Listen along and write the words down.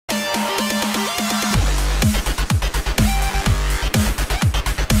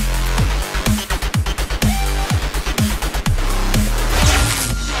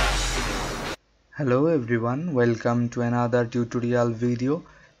Hello everyone, welcome to another tutorial video.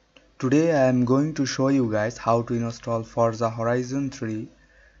 Today I am going to show you guys how to install Forza Horizon 3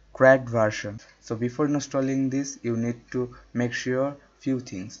 cracked version. So before installing this, you need to make sure few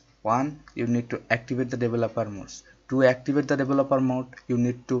things. One, you need to activate the developer modes. To activate the developer mode, you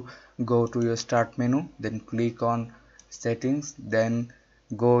need to go to your start menu, then click on settings, then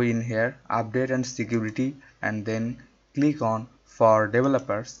go in here update and security, and then click on for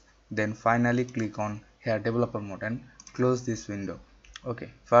developers, then finally click on here developer mode and close this window. Okay,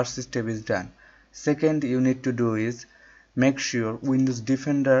 first step is done. Second you need to do is make sure Windows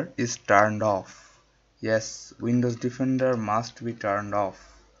Defender is turned off. Yes, Windows Defender must be turned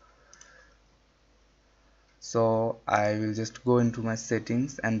off. So I will just go into my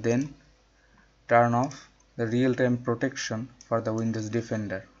settings and then turn off the real-time protection for the Windows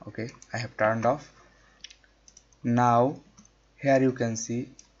Defender. Okay, I have turned off. Now here you can see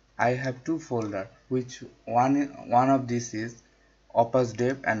I have two folders, which one of this is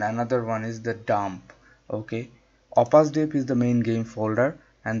OPUSDEV and another one is the dump. Okay, OPUSDEV is the main game folder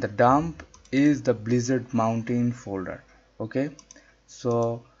and the dump is the Blizzard Mountain folder. Okay,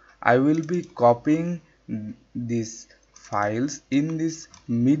 so I will be copying these files in this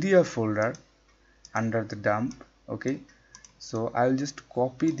media folder under the dump. Okay, so I'll just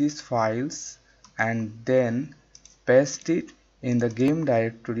copy these files and then paste it in the game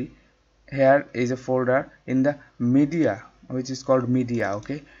directory. Here is a folder in the media which is called media.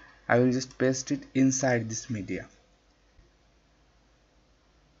 Okay, I will just paste it inside this media.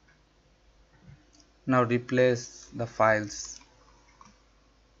 Now replace the files.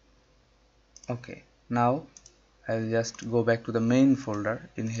 Okay, now I will just go back to the main folder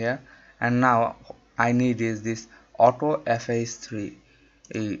in here, and now I need is this auto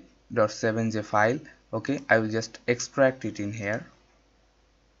fh3.7j file. Okay, I will just extract it in here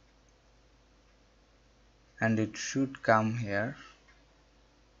and it should come here.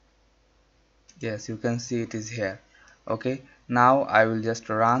 Yes, you can see it is here. Okay, now I will just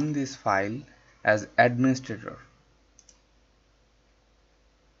run this file as administrator.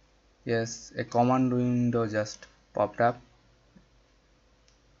 Yes, a command window just popped up.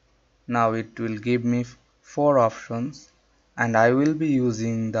 Now it will give me 4 options and I will be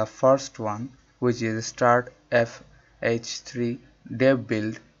using the first one, which is start fh3 dev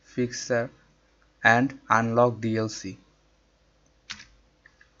build fixer and unlock DLC,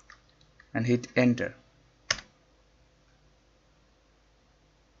 and hit enter.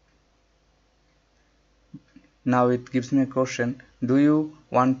 Now it gives me a question, do you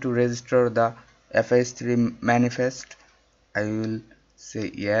want to register the fh3 manifest? I will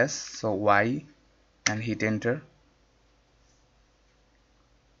say yes, so Y and hit enter.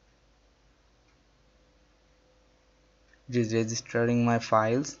 It is registering my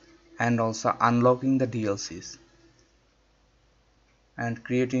files and also unlocking the DLCs and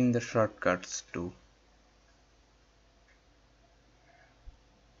creating the shortcuts too.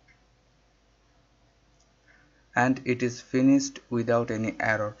 And it is finished without any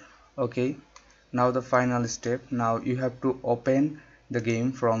error. Okay, now the final step. Now you have to open the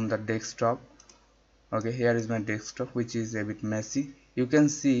game from the desktop. Okay, here is my desktop, which is a bit messy. You can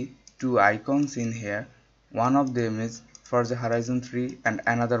see two icons in here. One of them is Forza Horizon 3 and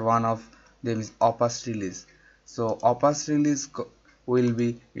another one of them is Opus Release. So Opus Release will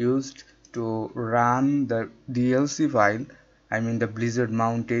be used to run the DLC file, I mean the Blizzard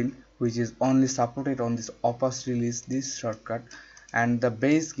Mountain, which is only supported on this Opus Release, this shortcut, and the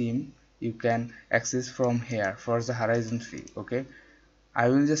base game you can access from here, Forza Horizon 3. Okay, I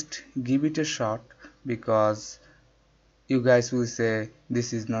will just give it a shot because you guys will say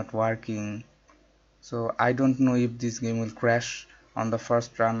this is not working. So I don't know if this game will crash on the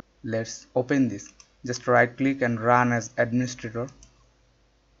first run. Let's open this. Just right click and run as administrator.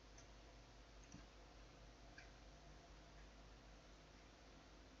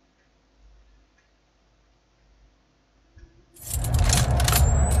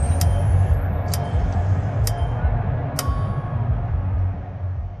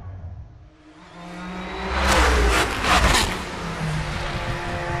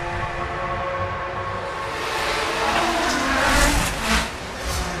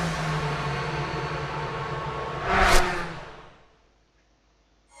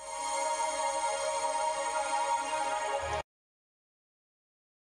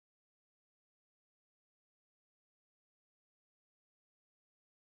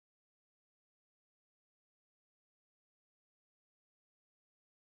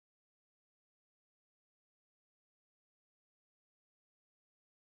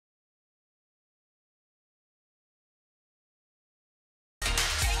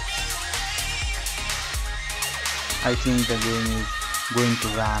 I think the game is going to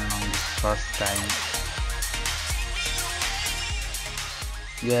run on this first time.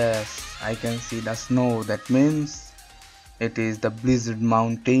 Yes, I can see the snow. That means it is the Blizzard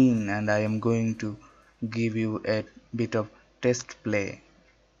Mountain, and I am going to give you a bit of test play.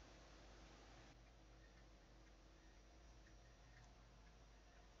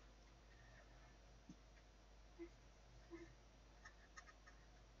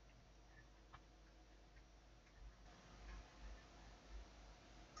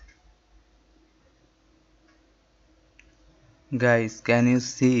 Guys, can you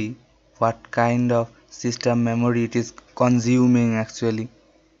see what kind of system memory it is consuming actually?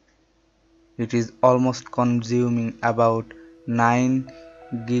 It is almost consuming about 9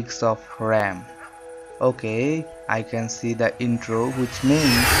 gigs of RAM. Okay, I can see the intro, which means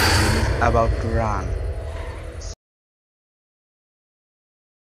the game is about to run.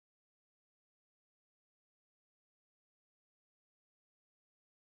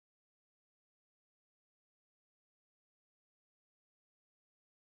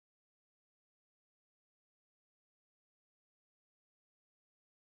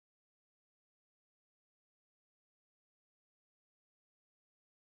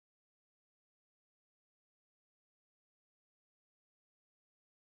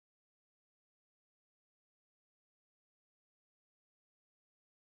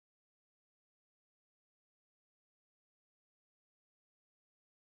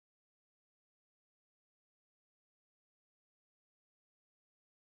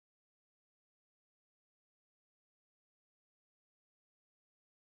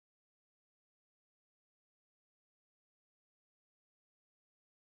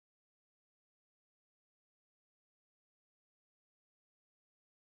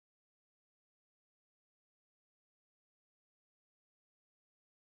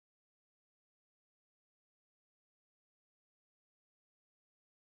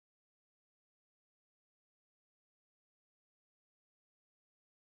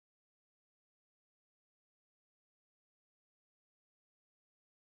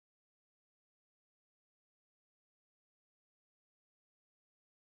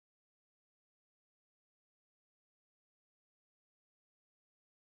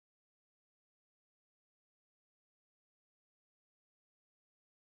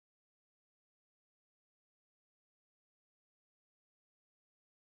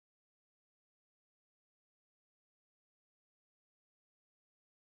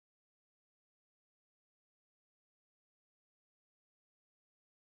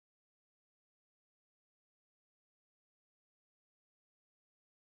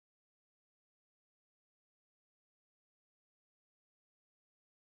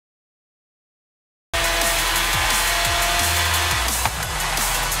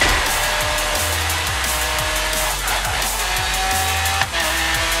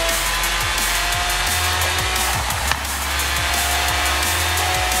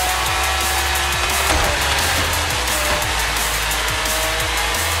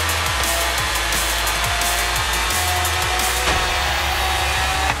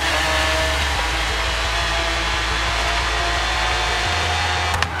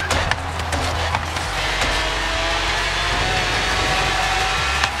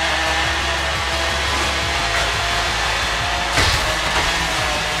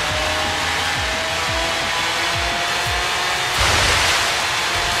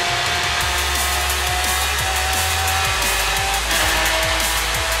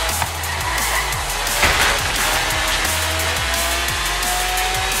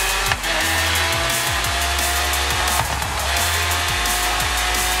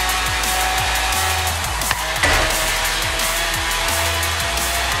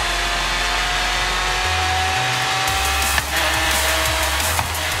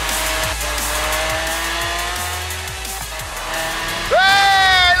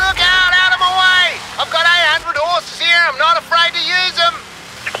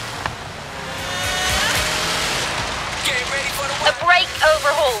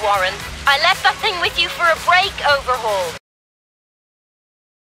 Warren. I left that thing with you for a brake overhaul.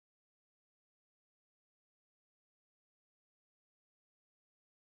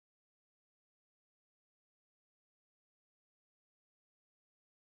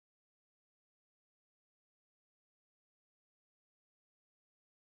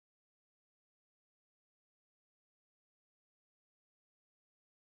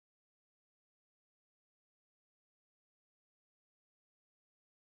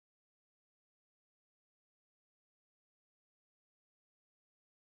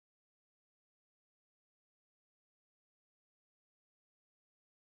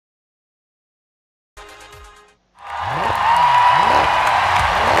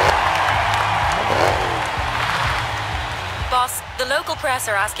 press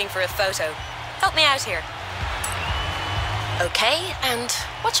are asking for a photo. Help me out here. Okay, and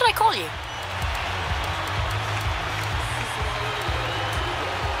what should I call you?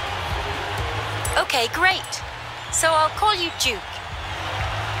 Okay, great. So I'll call you Duke.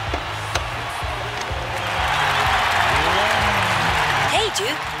 Hey,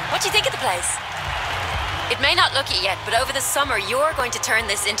 Duke. What do you think of the place? It may not look it yet, but over the summer you're going to turn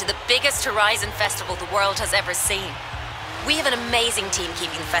this into the biggest Horizon festival the world has ever seen. We have an amazing team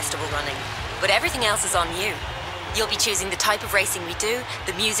keeping the festival running, but everything else is on you. You'll be choosing the type of racing we do,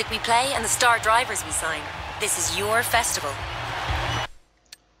 the music we play, and the star drivers we sign. This is your festival.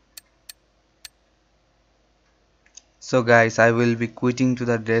 So guys, I will be quitting to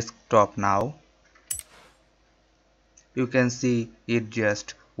the desktop now. You can see it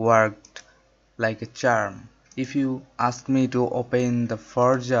just worked like a charm. If you ask me to open the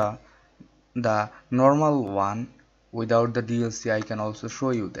Forza, the normal one without the DLC, I can also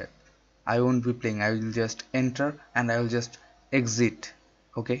show you that. I won't be playing, I will just enter and I will just exit.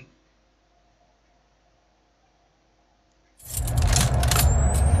 Okay.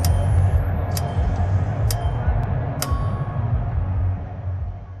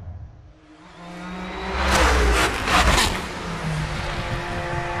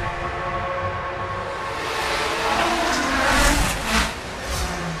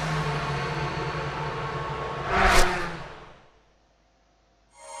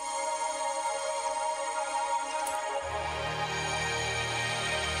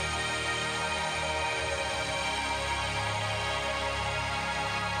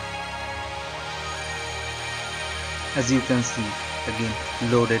 As you can see, again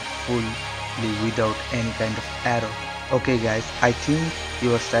loaded fully without any kind of error. Okay guys, I think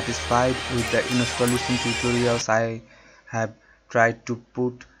you are satisfied with the installation tutorials I have tried to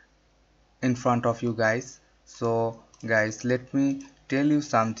put in front of you guys. So guys, let me tell you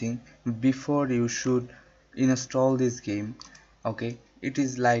something before you should install this game. Okay, it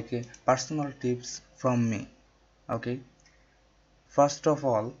is like a personal tips from me. Okay, first of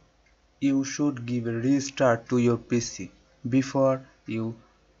all, you should give a restart to your PC before you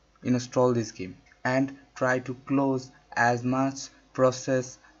install this game, and try to close as much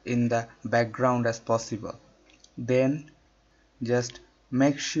process in the background as possible. Then just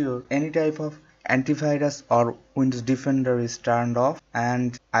make sure any type of antivirus or Windows Defender is turned off,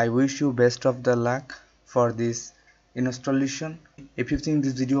 and I wish you best of the luck for this installation. If you think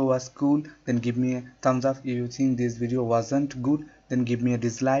this video was cool, then give me a thumbs up. If you think this video wasn't good, then give me a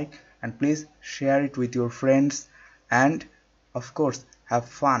dislike, and please share it with your friends, and of course have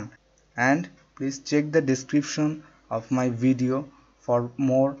fun, and please check the description of my video for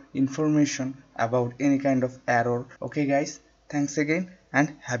more information about any kind of error. Okay guys, thanks again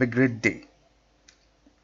and have a great day.